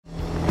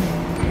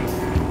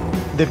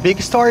The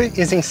big story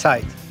is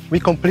inside. We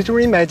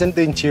completely reimagined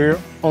the interior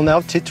on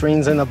LT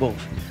trims and above.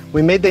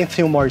 We made them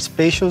feel more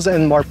spacious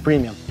and more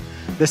premium.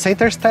 The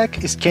center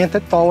stack is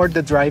canted toward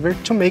the driver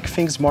to make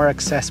things more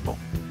accessible.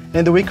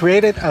 And we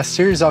created a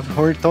series of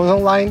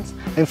horizontal lines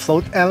and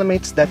float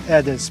elements that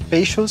add a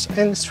spacious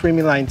and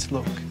streamlined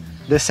look.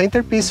 The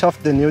centerpiece of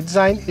the new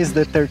design is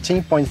the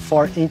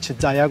 13.4-inch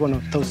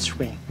diagonal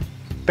touchscreen.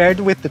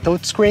 Paired with the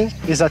touchscreen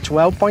is a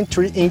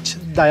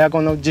 12.3-inch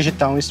diagonal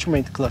digital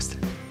instrument cluster.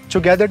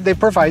 Together, they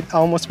provide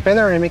almost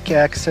panoramic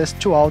access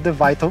to all the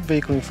vital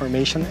vehicle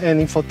information and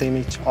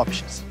infotainment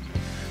options.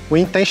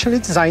 We intentionally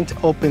designed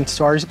open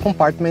storage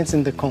compartments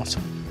in the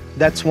console.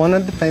 That's one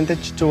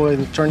advantage to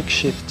electronic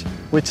shift,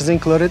 which is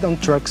included on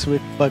trucks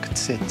with bucket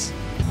seats.